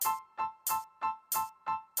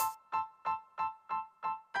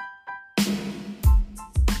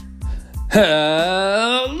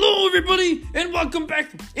Hello everybody and welcome back.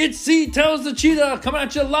 It's C Tells the Cheetah coming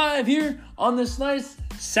at you live here on this nice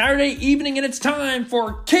Saturday evening, and it's time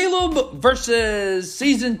for Caleb versus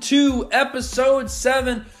Season 2 Episode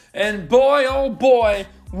 7. And boy, oh boy,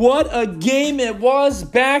 what a game it was,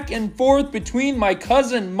 back and forth between my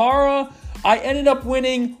cousin Mara. I ended up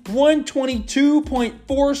winning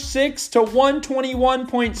 122.46 to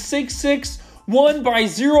 121.66. Won by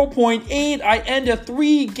 0.8. I end a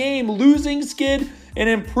 3-game losing skid and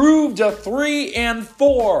improved to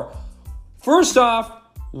 3-4. First off,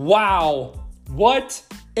 wow, what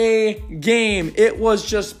a game. It was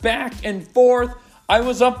just back and forth. I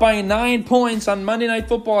was up by 9 points on Monday Night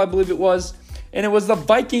Football, I believe it was. And it was the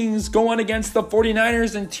Vikings going against the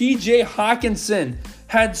 49ers, and TJ Hawkinson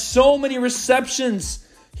had so many receptions.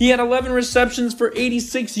 He had 11 receptions for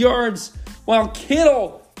 86 yards, while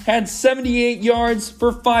Kittle had 78 yards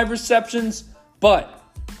for 5 receptions. But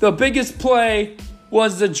the biggest play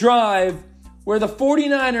was the drive where the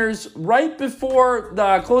 49ers, right before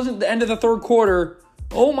the end of the third quarter,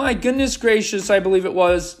 oh my goodness gracious, I believe it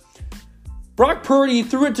was, Brock Purdy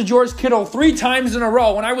threw it to George Kittle 3 times in a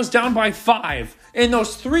row when I was down by 5. And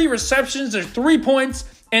those 3 receptions, there's 3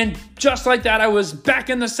 points, and just like that, I was back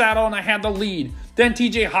in the saddle and I had the lead. Then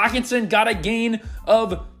TJ Hawkinson got a gain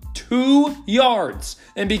of 2 yards.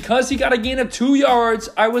 And because he got a gain of 2 yards,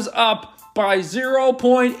 I was up by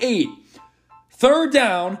 0.8. Third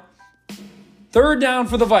down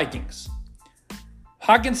for the Vikings.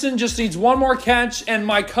 Hawkinson just needs one more catch, and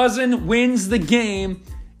my cousin wins the game.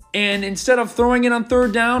 And instead of throwing it on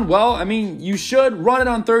third down, well, I mean, you should run it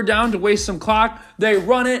on third down to waste some clock. They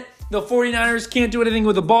run it. The 49ers can't do anything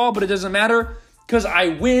with the ball, but it doesn't matter because I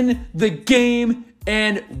win the game.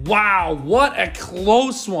 And wow, what a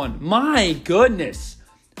close one. My goodness.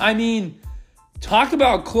 I mean, talk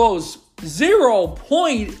about close.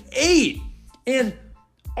 0.8. And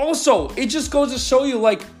also, it just goes to show you,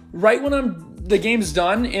 like, right when the game's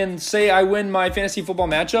done and say I win my fantasy football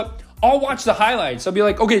matchup, I'll watch the highlights. I'll be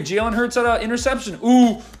like, okay, Jalen Hurts had an interception.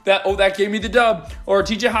 That gave me the dub. Or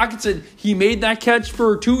TJ Hawkinson, he made that catch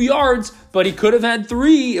for 2 yards, but he could have had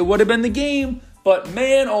 3. It would have been the game. But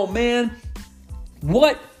man, oh man,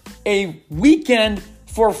 what a weekend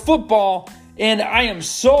for football. And I am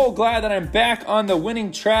so glad that I'm back on the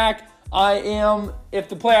winning track. If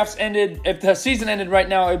the season ended right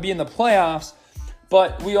now, it would be in the playoffs.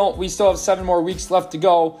 But we still have 7 more weeks left to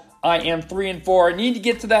go. I am 3-4. I need to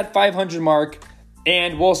get to that 500 mark,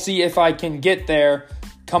 and we'll see if I can get there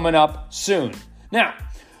coming up soon. Now,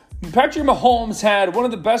 Patrick Mahomes had one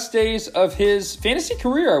of the best days of his fantasy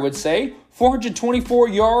career, I would say. 424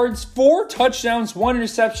 yards, 4 touchdowns, 1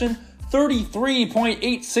 interception,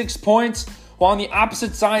 33.86 points. While on the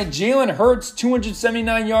opposite side, Jalen Hurts,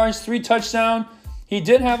 279 yards, 3 touchdowns. He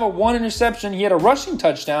did have a 1 interception. He had a rushing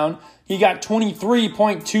touchdown. He got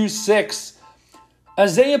 23.26.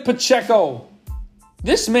 Isaiah Pacheco.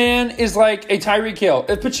 This man is like a Tyreek Hill.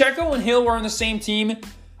 If Pacheco and Hill were on the same team,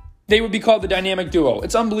 they would be called the dynamic duo.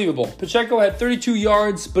 It's unbelievable. Pacheco had 32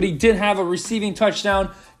 yards, but he did have a receiving touchdown.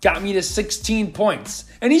 Got me to 16 points.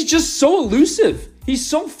 And he's just so elusive. He's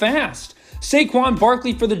so fast. Saquon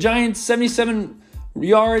Barkley for the Giants, 77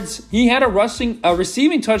 yards. He had a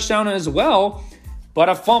receiving touchdown as well, but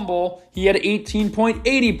a fumble. He had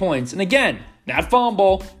 18.80 points. And again, that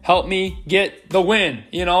fumble helped me get the win.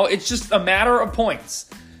 You know, it's just a matter of points.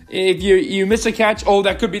 If you miss a catch,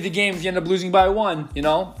 that could be the game if you end up losing by 1. You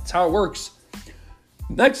know, that's how it works.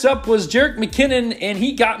 Next up was Jerick McKinnon, and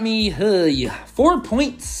he got me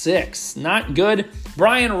 4.6. Not good.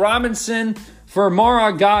 Brian Robinson for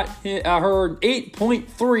Mara got her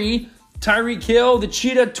 8.3. Tyreek Hill, the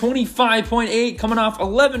Cheetah, 25.8, coming off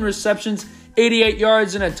 11 receptions, 88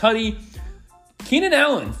 yards, and a tutty. Keenan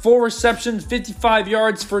Allen, 4 receptions, 55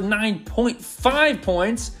 yards for 9.5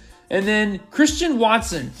 points. And then Christian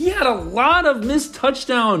Watson, he had a lot of missed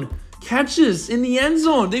touchdown catches in the end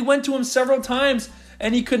zone. They went to him several times,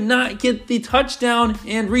 and he could not get the touchdown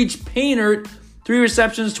and reach Painter. 3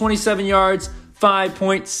 receptions, 27 yards,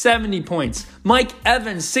 5.70 points. Mike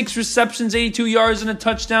Evans, 6 receptions, 82 yards, and a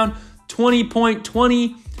touchdown,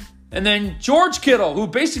 20.20. And then George Kittle, who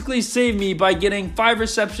basically saved me by getting 5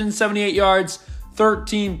 receptions, 78 yards,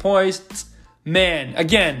 13 points. Man,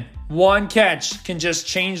 again, 1 catch can just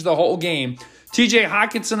change the whole game. TJ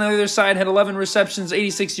Hawkinson on the other side had 11 receptions,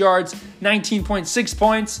 86 yards, 19.6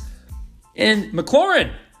 points. And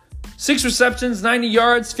McLaurin, 6 receptions, 90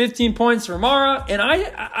 yards, 15 points for Mara. And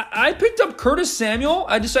I picked up Curtis Samuel.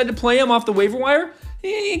 I decided to play him off the waiver wire.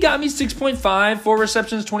 He got me 6.5, 4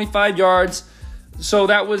 receptions, 25 yards. So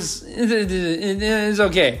that was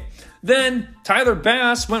okay. Then Tyler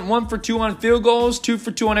Bass went 1 for 2 on field goals, 2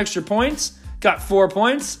 for 2 on extra points, got 4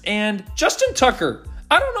 points. And Justin Tucker,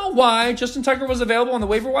 I don't know why Justin Tucker was available on the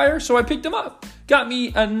waiver wire, so I picked him up. Got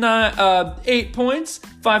me 8 points,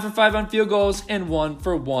 5 for 5 on field goals, and 1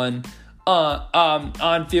 for 1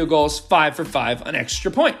 on field goals, 5 for 5 on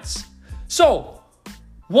extra points. So,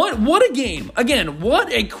 what a game. Again,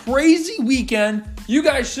 what a crazy weekend. You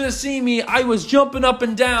guys should have seen me. I was jumping up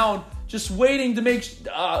and down, just waiting to make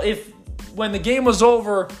when the game was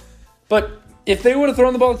over. But if they would have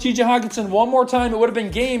thrown the ball to T.J. Hockenson one more time, it would have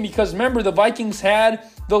been game, because remember, the Vikings had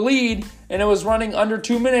the lead and it was running under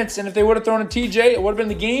 2 minutes. And if they would have thrown to TJ, it would have been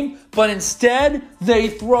the game. But instead, they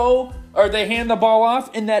hand the ball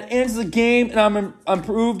off, and that ends the game, and I'm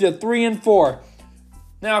improved to 3-4.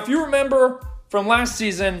 Now, if you remember from last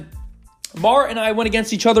season, Mar and I went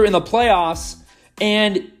against each other in the playoffs,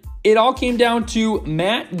 and it all came down to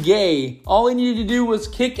Matt Gay. All he needed to do was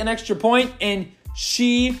kick an extra point, and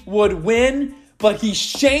she would win, but he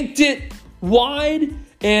shanked it wide,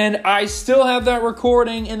 and I still have that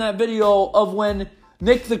recording in that video of when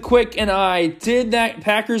Nick the Quick and I did that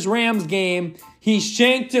Packers-Rams game. He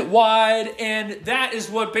shanked it wide, and that is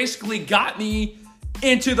what basically got me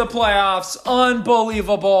into the playoffs.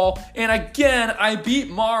 Unbelievable. And again, I beat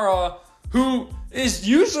Mara, who is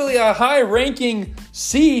usually a high-ranking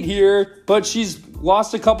seed here, but she's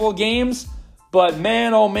lost a couple of games. But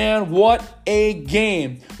man, oh man, what a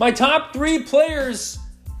game. My top 3 players,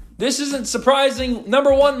 this isn't surprising.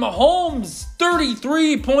 Number 1, Mahomes,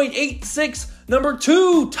 33.86. Number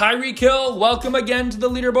 2, Tyreek Hill, welcome again to the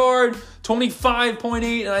leaderboard,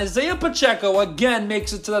 25.8. And Isaiah Pacheco again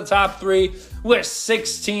makes it to the top 3 with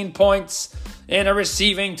 16 points and a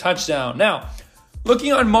receiving touchdown. Now,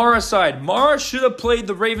 looking on Mara's side, Mara should have played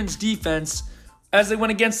the Ravens defense as they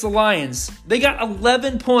went against the Lions. They got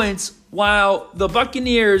 11 points, while the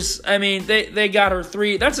Buccaneers, they got her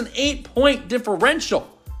 3. That's an 8-point differential.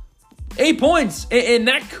 8 points. And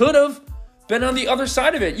that could have been on the other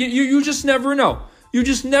side of it. You just never know. You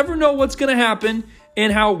just never know what's going to happen,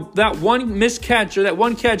 and how that one missed catch or that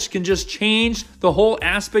one catch can just change the whole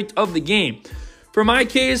aspect of the game. For my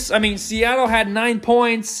case, Seattle had 9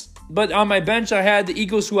 points, but on my bench I had the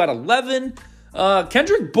Eagles, who had 11.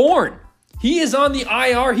 Kendrick Bourne, he is on the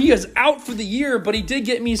IR. He is out for the year, but he did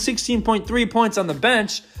get me 16.3 points on the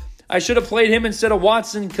bench. I should have played him instead of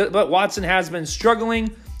Watson, but Watson has been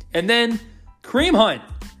struggling. And then Kareem Hunt,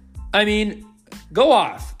 go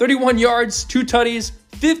off. 31 yards, 2 tutties,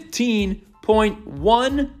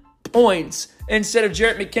 15.1 points instead of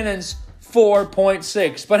Jarrett McKinnon's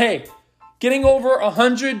 4.6. But hey, getting over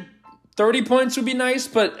 130 points would be nice,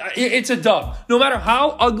 but it's a dub. No matter how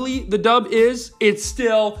ugly the dub is, it's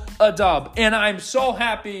still a dub. And I'm so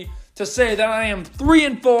happy to say that I am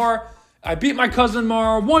 3-4. I beat my cousin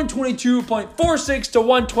Mara 122.46 to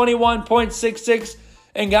 121.66.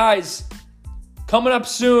 And guys, coming up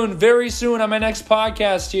soon, very soon on my next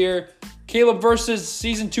podcast here, Caleb versus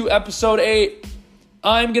Season 2, Episode 8,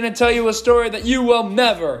 I'm going to tell you a story that you will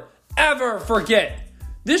never, ever forget.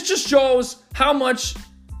 This just shows how much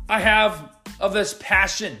I have of this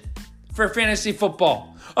passion for fantasy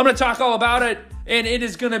football. I'm going to talk all about it, and it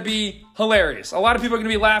is going to be hilarious. A lot of people are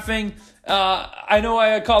going to be laughing. I know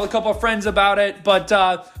I called a couple of friends about it, but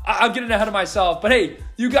I'm getting ahead of myself. But hey,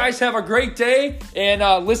 you guys have a great day,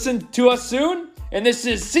 and listen to us soon. And this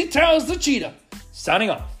is Cheetah the Cheetah, signing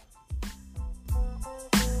off.